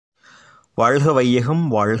வாழ்க வையகம்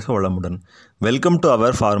வாழ்க வளமுடன். Welcome to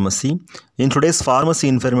our pharmacy. In today's pharmacy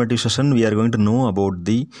informative session, we are going to know about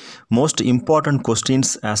the most important questions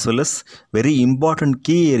as well as very important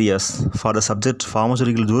key areas for the subject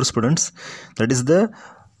pharmaceutical jurisprudence. That is the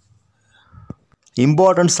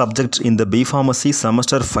important subject in the B Pharmacy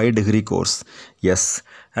semester 5 degree course. Yes,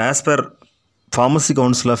 as per Pharmacy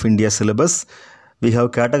Council of India syllabus, we have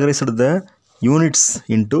categorized the units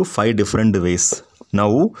into 5 different ways.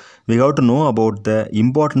 Now we have to know about the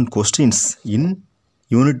important questions in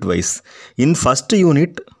unit wise. In first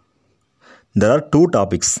unit, there are two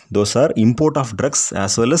topics. Those are import of drugs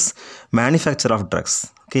as well as manufacture of drugs.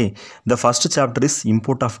 Okay, the first chapter is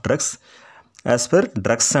import of drugs as per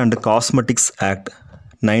Drugs and Cosmetics Act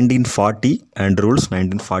 1940 and Rules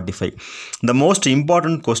 1945. The most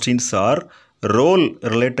important questions are role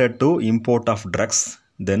related to import of drugs,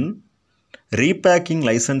 then repacking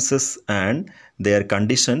licenses and their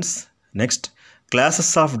conditions, next classes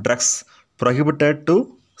of drugs prohibited to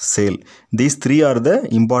sale. These three are the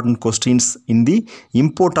important questions in the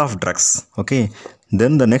import of drugs. Okay,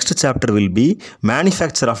 then the next chapter will be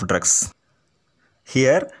manufacture of drugs.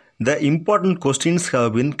 Here the important questions have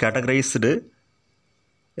been categorized: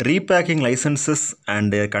 repacking licenses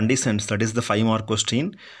and their conditions, that is the 5-mark question.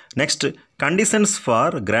 Next, conditions for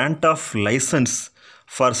grant of license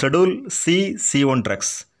for Schedule C C1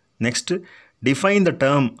 drugs. Next, define the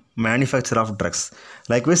term manufacture of drugs.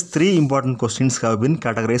 Likewise, 3 important questions have been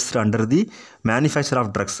categorized under the manufacture of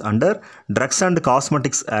drugs under Drugs and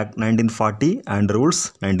Cosmetics Act 1940 and Rules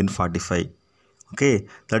 1945. Okay,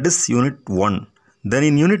 that is unit 1. Then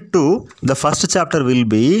in unit 2, the first chapter will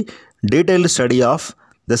be detailed study of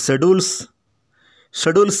the schedules,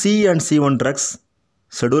 Schedule C and C1 drugs,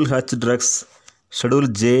 Schedule H drugs, Schedule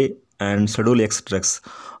J and Schedule X drugs.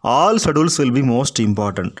 All schedules will be most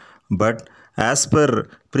important, but as per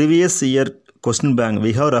previous year question bank,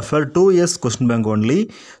 we have referred 2 years question bank only,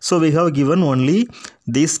 so we have given only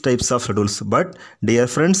these types of schedules. But dear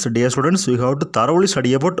friends, dear students, we have to thoroughly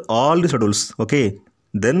study about all the schedules. Okay,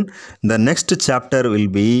 then the next chapter will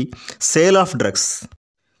be sale of drugs.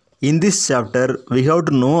 In this chapter, we have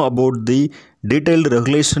to know about the detailed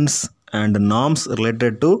regulations and norms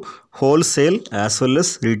related to wholesale as well as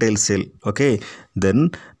retail sale. Okay, then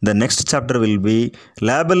the next chapter will be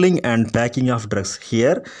labeling and packing of drugs.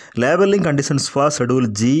 Here, labeling conditions for Schedule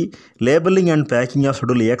G, labeling and packing of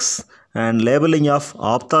Schedule X, and labeling of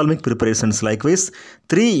ophthalmic preparations. Likewise,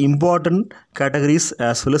 3 important categories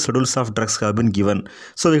as well as schedules of drugs have been given.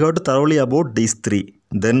 So we have to thoroughly about these 3.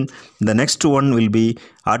 Then the next one will be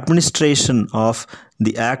administration of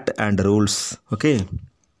the act and rules. Okay,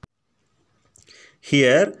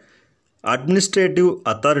 here administrative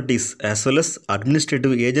authorities as well as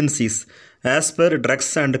administrative agencies as per Drugs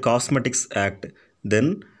and Cosmetics Act, then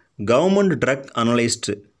government drug analyst,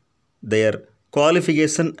 their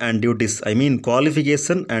qualification and duties,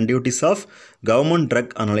 qualification and duties of government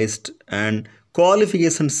drug analyst and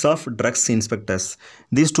qualifications of drugs inspectors.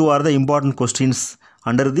 These 2 are the important questions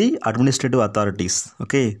under the administrative authorities.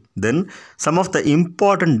 Okay, then some of the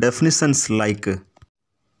important definitions like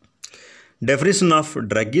definition of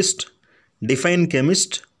druggist, define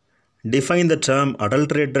chemist, define the term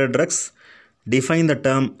adulterated drugs, define the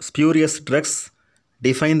term spurious drugs,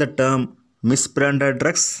 define the term misbranded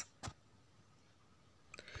drugs,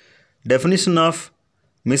 definition of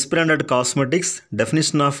misbranded cosmetics,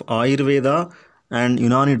 definition of Ayurveda and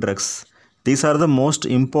Unani drugs. These are the most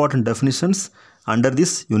important definitions under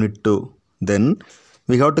this unit 2. Then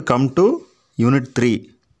we have to come to unit 3.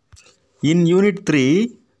 In unit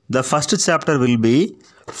 3, the first chapter will be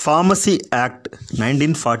Pharmacy Act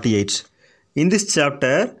 1948. In this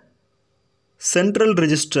chapter, Central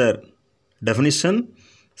Register definition,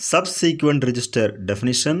 Subsequent Register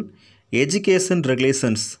definition, Education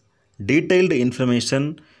Regulations, detailed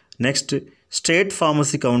information. Next, State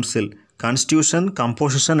Pharmacy Council, Constitution,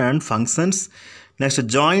 Composition and Functions. Next,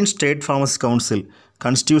 Joint State Pharmacy Council,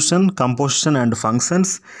 Constitution, Composition and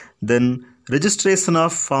Functions. Then registration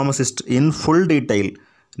of pharmacist in full detail.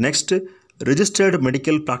 Next, registered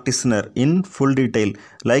medical practitioner in full detail.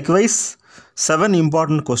 Likewise, 7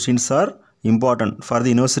 important questions are important for the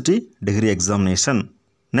university degree examination.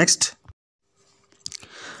 Next,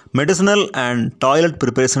 Medicinal and Toilet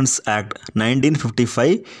Preparations Act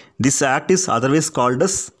 1955. This act is otherwise called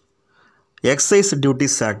as Excise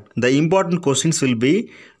Duties Act. The important questions will be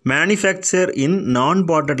manufacture in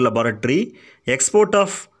non-bonded laboratory, export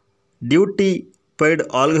of duty paid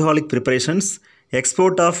alcoholic preparations,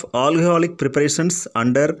 export of alcoholic preparations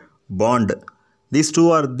under bond. These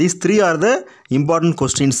 3 are the important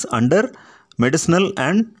questions under medicinal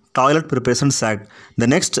and Toilet Preparations Act. The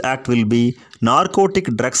next act will be Narcotic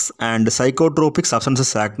Drugs and Psychotropic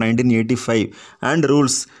Substances Act 1985 and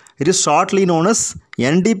rules. It is shortly known as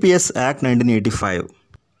NDPS Act 1985.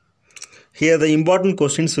 Here the important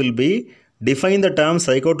questions will be define the term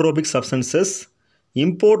psychotropic substances,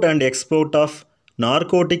 import and export of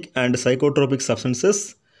narcotic and psychotropic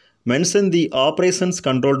substances, mention the operations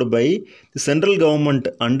controlled by the central government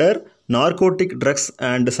under Narcotic Drugs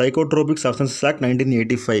and Psychotropic Substances Act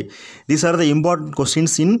 1985. These are the important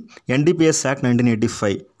questions in NDPS Act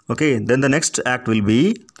 1985. Okay, then the next act will be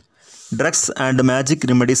Drugs and Magic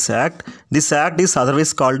Remedies Act. This act is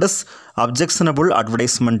otherwise called as Objectionable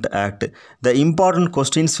Advertisement Act. The important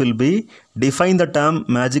questions will be define the term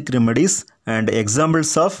magic remedies and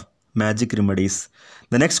examples of magic remedies.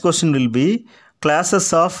 The next question will be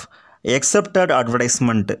classes of accepted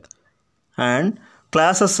advertisement and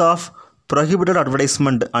classes of prohibited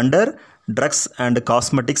advertisement under Drugs and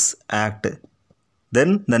Cosmetics Act.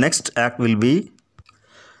 Then the next act will be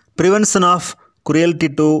Prevention of Cruelty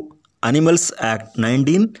to Animals Act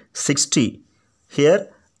 1960. Here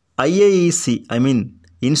IAEC,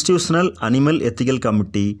 Institutional Animal Ethical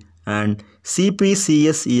Committee and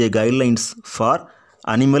CPCSEA guidelines for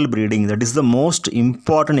animal breeding. That is the most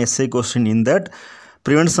important essay question in that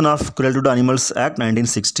Prevention of Cruelty to Animals Act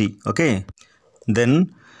 1960. Okay.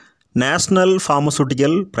 Then National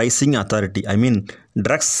Pharmaceutical Pricing Authority,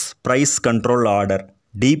 Drugs Price Control Order,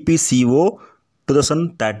 DPCO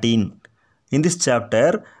 2013. In this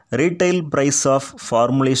chapter, retail price of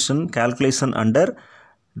formulation calculation under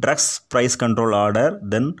Drugs Price Control Order,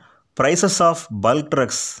 then prices of bulk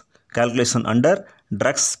drugs calculation under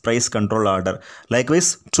Drugs Price Control Order.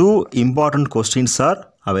 Likewise, two important questions are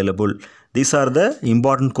available. These are the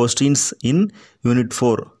important questions in Unit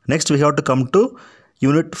 4. Next, we have to come to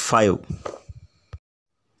Unit 5.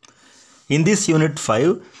 In this Unit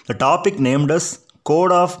 5, the topic named as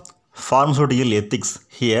Code of Pharmaceutical Ethics.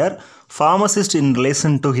 Here, pharmacist in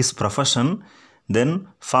relation to his profession, then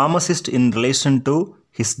pharmacist in relation to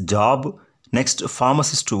his job, next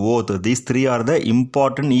pharmacist oath. These three are the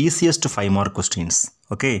important, easiest 5 mark questions.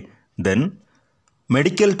 Okay. Then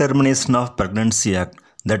Medical Termination of Pregnancy Act.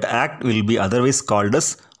 That act will be otherwise called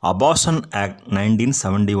as Abortion Act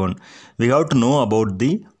 1971. We have to know about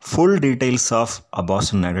the full details of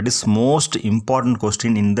Abortion Act. That is most important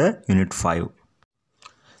question in the Unit 5.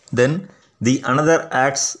 Then the another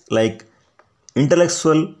acts like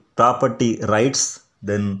Intellectual Property Rights,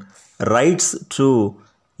 then Rights to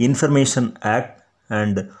Information Act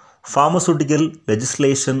and Pharmaceutical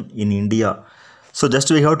Legislation in India. So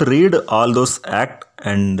just we have to read all those acts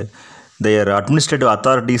and their administrative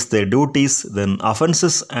authorities, their duties, then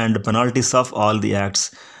offences and penalties of all the acts.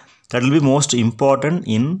 That will be most important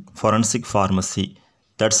in forensic pharmacy.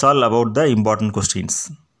 That's all about the important questions.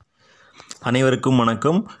 அனைவருக்கும்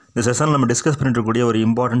வணக்கம். இந்த செஷனில் நம்ம discuss பண்ணிட்டு இருக்கக்கூடிய ஒரு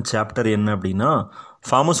important chapter என்ன அப்படின்னா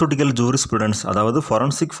ஃபார்மசூட்டிக்கல் ஜூரிஸ்ப்ரூடன்ஸ், அதாவது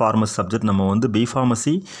ஃபாரன்சிக் ஃபார்மசி சப்ஜெக்ட் நம்ம வந்து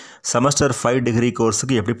பிஃபார்மசி செமஸ்டர் 5 டிகிரி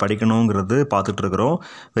கோர்ஸுக்கு எப்படி படிக்கணுங்கிறது பார்த்துட்டு இருக்கிறோம்.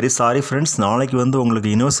 வெரி சாரி ஃப்ரெண்ட்ஸ், நாளைக்கு வந்து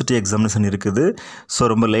உங்களுக்கு யூனிவர்சிட்டி எக்ஸாமினேஷன் இருக்குது. ஸோ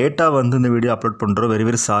ரொம்ப லேட்டாக வந்து இந்த வீடியோ அப்லோட் பண்ணுறோம். Very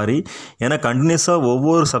very sorry. ஏன்னா கண்டினியூஸாக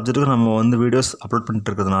ஒவ்வொரு சப்ஜெக்ட்டுக்கும் நம்ம வந்து வீடியோஸ் அப்லோட்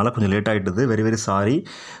பண்ணிட்டு இருக்கிறதுனால கொஞ்சம் late ஆகிட்டுது. Very very sorry.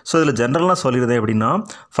 So இதில் ஜென்ரலாக சொல்லிடுறது எப்படின்னா,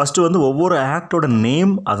 ஃபஸ்ட்டு வந்து ஒவ்வொரு ஆக்டோட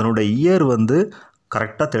நேம், அதனோட இயர் வந்து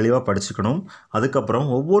கரெக்டாக தெளிவாக படிச்சுக்கணும். அதுக்கப்புறம்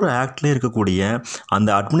ஒவ்வொரு ஆக்ட்லேயும் இருக்கக்கூடிய அந்த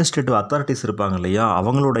அட்மினிஸ்ட்ரேட்டிவ் அத்தாரிட்டிஸ் இருப்பாங்க இல்லையா,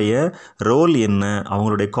 அவங்களுடைய ரோல் என்ன,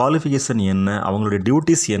 அவங்களுடைய குவாலிஃபிகேஷன் என்ன, அவங்களுடைய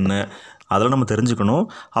டியூட்டிஸ் என்ன, அதெல்லாம் நம்ம தெரிஞ்சுக்கணும்.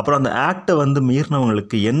 அப்புறம் அந்த ஆக்டை வந்து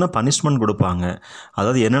மீறினவங்களுக்கு என்ன பனிஷ்மெண்ட் கொடுப்பாங்க,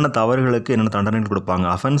 அதாவது என்னென்ன தவறுகளுக்கு என்னென்ன தண்டனை கொடுப்பாங்க,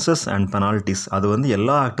 அஃபென்சஸ் அண்ட் பெனால்ட்டிஸ், அது வந்து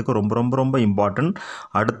எல்லா ஆக்ட்டுக்கும் ரொம்ப ரொம்ப ரொம்ப இம்பார்ட்டன்ட்.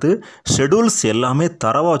 அடுத்து ஷெடியூல்ஸ் எல்லாமே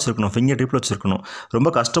தரவாக வச்சுருக்கணும், ஃபிங்கர் டிப்பில் வச்சுருக்கணும்.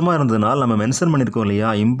 ரொம்ப கஷ்டமாக இருந்ததுனால நம்ம மென்ஷன் பண்ணியிருக்கோம்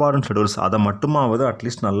இல்லையா இம்பார்ட்டன்ட் ஷெடியூல்ஸ், அதை மட்டுமாவது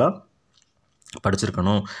அட்லீஸ்ட் நல்லா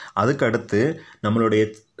படிச்சிருக்கணும். அதுக்கு அடுத்து நம்மளுடைய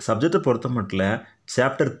சப்ஜெக்டை பொறுத்த மட்டும்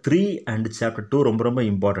சாப்டர் 3 அண்ட் சாப்டர் 2 ரொம்ப ரொம்ப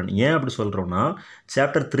இம்பார்ட்டன்ட். ஏன் அப்படி சொல்கிறோன்னா,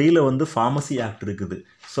 சாப்டர் 3ல் வந்து ஃபார்மசி ஆக்ட் இருக்குது.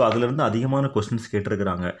 ஸோ அதிலிருந்து அதிகமான கொஸ்டின்ஸ்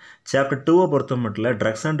கேட்டிருக்கிறாங்க. சாப்டர் 2வை பொறுத்த மட்டும்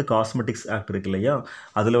ட்ரக்ஸ் அண்ட் காஸ்மெட்டிக்ஸ் ஆக்ட் இருக்கு இல்லையா,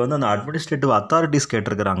 அதில் வந்து அந்த அட்மினிஸ்ட்ரேட்டிவ் அத்தாரிட்டிஸ்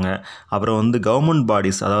கேட்டிருக்கிறாங்க. அப்புறம் வந்து கவர்மெண்ட்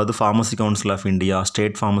பாடிஸ், அதாவது pharmacy council of India,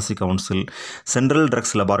 state pharmacy council, central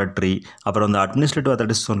drugs laboratory, அப்புறம் அந்த அட்மினிஸ்ட்ரேட்டிவ்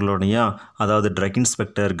அத்தாரிட்டிஸ் சொல்கிறோம் இல்லையா, அதாவது ட்ரக்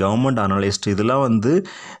இன்ஸ்பெக்டர், கவர்மெண்ட் அனலிஸ்ட், இதெல்லாம் வந்து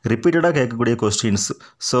ரிப்பீட்டடாக கேட்கக்கூடிய கொஸ்டின்ஸ்.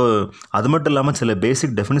 ஸோ அது மட்டும் இல்லாமல் சில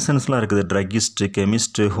பேசிக் டெஃபினிஷன்ஸ்லாம் இருக்குது. Druggist,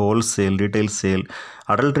 chemist, wholesale, retail sale,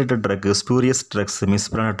 adulterated drug, spurious drugs,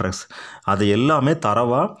 மிஸ்பிராண்டட் drugs, அது எல்லாமே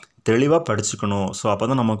தரவாக தெளிவாக படிச்சுக்கணும். ஸோ அப்போ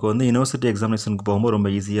தான் நமக்கு வந்து யூனிவர்சிட்டி எக்ஸாமினேஷனுக்கு போகும்போது ரொம்ப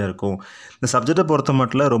ஈஸியாக இருக்கும். இந்த சப்ஜெக்டை பொறுத்த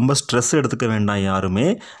மட்டும் ரொம்ப ஸ்ட்ரெஸ் எடுத்துக்க வேண்டாம் யாருமே.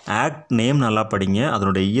 ஆக்ட் நேம் நல்லா படிங்க,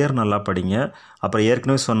 அதனுடைய இயர் நல்லா படிங்க. அப்புறம்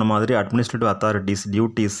ஏற்கனவே சொன்ன மாதிரி அட்மினிஸ்ட்ரேட்டிவ் அத்தாரிட்டிஸ்,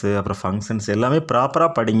 டியூட்டிஸு, அப்புறம் ஃபங்க்ஷன்ஸ் எல்லாமே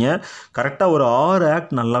ப்ராப்பராக படிங்க. கரெக்டாக ஒரு 6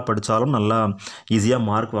 ஆக்ட் நல்லா படித்தாலும் நல்லா ஈஸியாக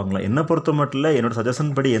மார்க் வாங்கலாம். என்னை பொறுத்த மட்டும் என்னோடய சஜஷன்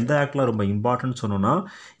படி எந்த ஆக்ட்லாம் ரொம்ப இம்பார்ட்டன்ட் சொன்னோன்னா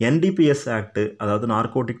NDPS ஆக்ட்டு, அதாவது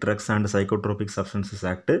narcotic drugs and psychotropic substances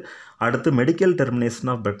act, அடுத்து medical termination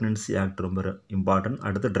of pregnancy act ரொம்ப இம்பார்ட்டன்ட்,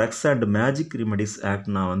 அடுத்து drugs and magic remedies act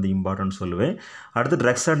நான் வந்து இம்பார்ட்டன்ட் சொல்லுவேன், அடுத்து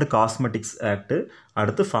ட்ரக்ஸ் அண்ட் காஸ்மெட்டிக்ஸ் ஆக்ட்டு,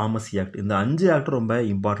 அடுத்து ஃபார்மசி ஆக்ட். இந்த 5 ஆக்ட் ரொம்ப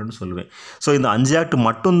இம்பார்ட்டன்ட் சொல்லுவேன். ஸோ இந்த 5 ஆக்ட்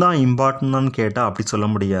மட்டும்தான் இம்பார்ட்டன்ட்னு கேட்டால் அப்படி சொல்ல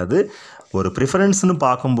முடியாது. ஒரு ப்ரிஃபரன்ஸ்னு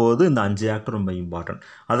பார்க்கும்போது இந்த 5 ஆக்ட் ரொம்ப இம்பார்ட்டன்ட்.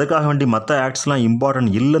 அதுக்காக வேண்டி மற்ற ஆக்ட்ஸ்லாம்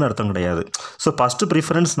இம்பார்ட்டன்ட் இல்லைன்னு அர்த்தம் கிடையாது. ஸோ ஃபஸ்ட்டு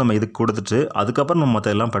ப்ரிஃபரன்ஸ் நம்ம இதுக்கு கொடுத்துட்டு அதுக்கப்புறம் நம்ம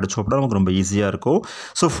மற்ற எல்லாம் படித்தோம் அப்படின்னா நமக்கு ரொம்ப ஈஸியாக இருக்கும்.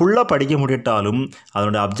 ஸோ ஃபுல்லாக படிக்க முடியாட்டாலும்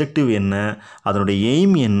அதனுடைய அப்ஜெக்டிவ் என்ன, அதனுடைய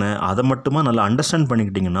எய்ம் என்ன, அதை மட்டுமா நல்லா அண்டர்ஸ்டாண்ட்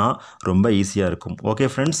பண்ணிக்கிட்டிங்கன்னா ரொம்ப ஈஸியாக இருக்கும். Okay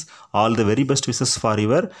friends, all the very best wishes for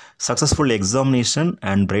your successful examination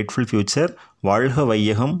and brightful future. வாழ்க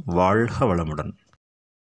வையகம், வாழ்க வளமுடன்.